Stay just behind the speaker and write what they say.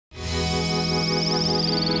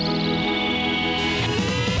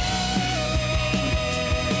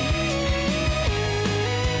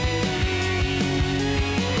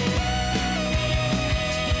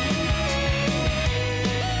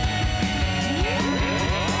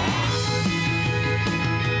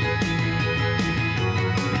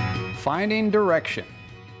finding direction.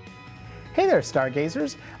 Hey there,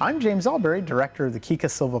 stargazers. I'm James Albury, director of the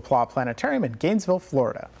Kika Silva Pla Planetarium in Gainesville,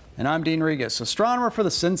 Florida. And I'm Dean Regas, astronomer for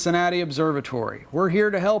the Cincinnati Observatory. We're here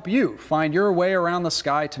to help you find your way around the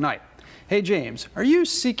sky tonight. Hey James, are you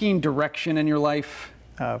seeking direction in your life?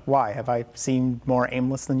 Why? Have I seemed more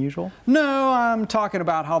aimless than usual? No, I'm talking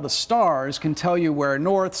about how the stars can tell you where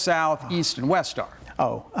north, south, east, and west are.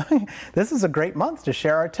 Oh, this is a great month to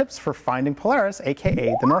share our tips for finding Polaris,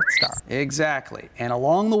 aka the North Star. Exactly. And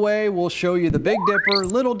along the way, we'll show you the Big Dipper,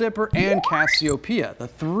 Little Dipper, and Cassiopeia, the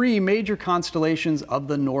three major constellations of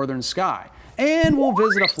the northern sky. And we'll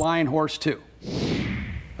visit a flying horse too.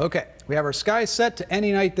 Okay, we have our sky set to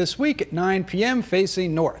any night this week at 9 p.m.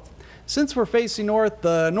 facing north. Since we're facing north,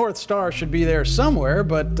 the North Star should be there somewhere,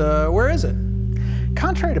 but where is it?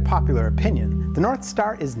 Contrary to popular opinion, the North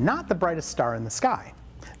Star is not the brightest star in the sky.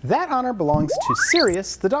 That honor belongs to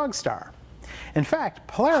Sirius, the dog star. In fact,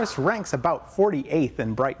 Polaris ranks about 48th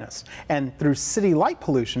in brightness, and through city light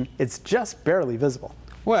pollution, it's just barely visible.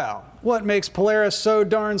 Well, what makes Polaris so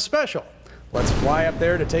darn special? Let's fly up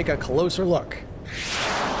there to take a closer look.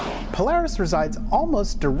 Polaris resides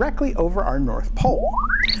almost directly over our North Pole.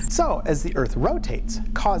 So, as the Earth rotates,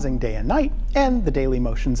 causing day and night, and the daily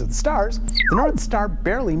motions of the stars, the North Star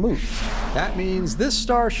barely moves. That means this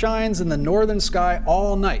star shines in the northern sky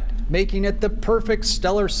all night, making it the perfect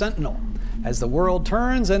stellar sentinel. As the world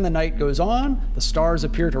turns and the night goes on, the stars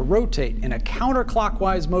appear to rotate in a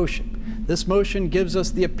counterclockwise motion. This motion gives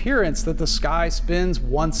us the appearance that the sky spins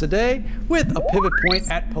once a day, with a pivot point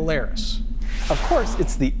at Polaris. Of course,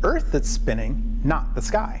 it's the Earth that's spinning, not the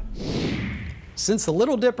sky. Since the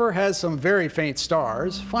Little Dipper has some very faint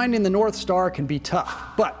stars, finding the North Star can be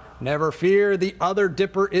tough. But never fear, the other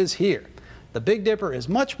Dipper is here. The Big Dipper is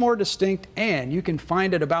much more distinct, and you can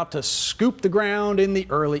find it about to scoop the ground in the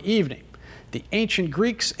early evening. The ancient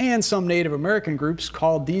Greeks and some Native American groups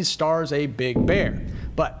called these stars a big bear.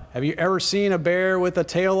 But have you ever seen a bear with a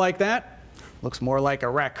tail like that? Looks more like a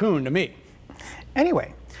raccoon to me.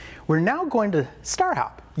 Anyway, we're now going to star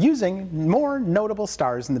hop, using more notable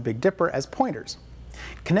stars in the Big Dipper as pointers.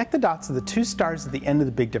 Connect the dots of the two stars at the end of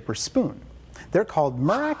the Big Dipper spoon. They're called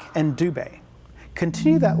Merak and Dubhe.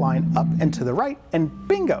 Continue that line up and to the right, and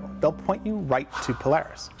bingo, they'll point you right to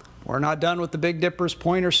Polaris. We're not done with the Big Dipper's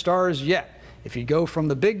pointer stars yet. If you go from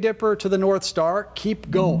the Big Dipper to the North Star,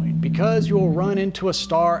 keep going, because you will run into a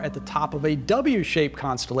star at the top of a W-shaped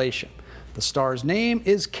constellation. The star's name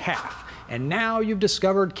is Calf, and now you've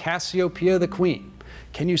discovered Cassiopeia the Queen.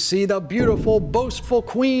 Can you see the beautiful, boastful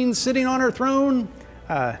queen sitting on her throne?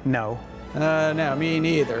 No. No, me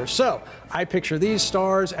neither. So, I picture these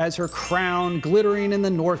stars as her crown glittering in the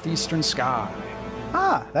northeastern sky.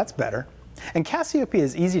 Ah, that's better. And Cassiopeia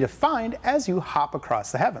is easy to find as you hop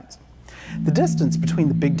across the heavens. The distance between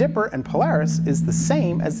the Big Dipper and Polaris is the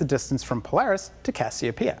same as the distance from Polaris to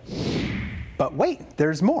Cassiopeia. But wait,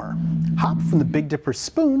 there's more. Hop from the Big Dipper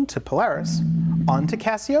spoon to Polaris, onto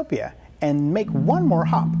Cassiopeia, and make one more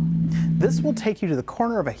hop. This will take you to the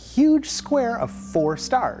corner of a huge square of 4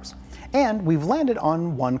 stars. And we've landed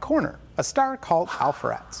on one corner, a star called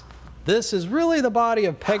Alpheratz. This is really the body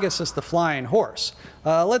of Pegasus the flying horse.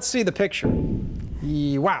 Let's see the picture.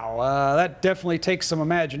 Wow, that definitely takes some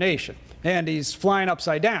imagination. And he's flying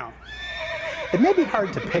upside down. It may be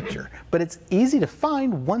hard to picture, but it's easy to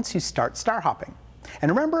find once you start star hopping.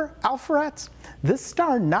 And remember, Alpheratz? This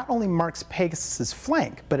star not only marks Pegasus's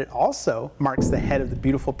flank, but it also marks the head of the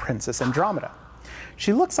beautiful Princess Andromeda.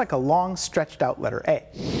 She looks like a long, stretched out letter A.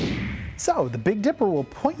 So, the Big Dipper will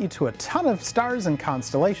point you to a ton of stars and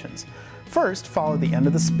constellations. First, follow the end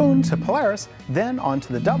of the spoon to Polaris, then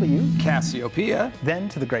onto the W, Cassiopeia, then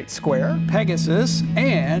to the Great Square, Pegasus,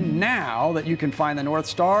 and now that you can find the North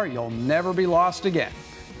Star, you'll never be lost again.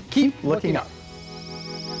 Keep looking up.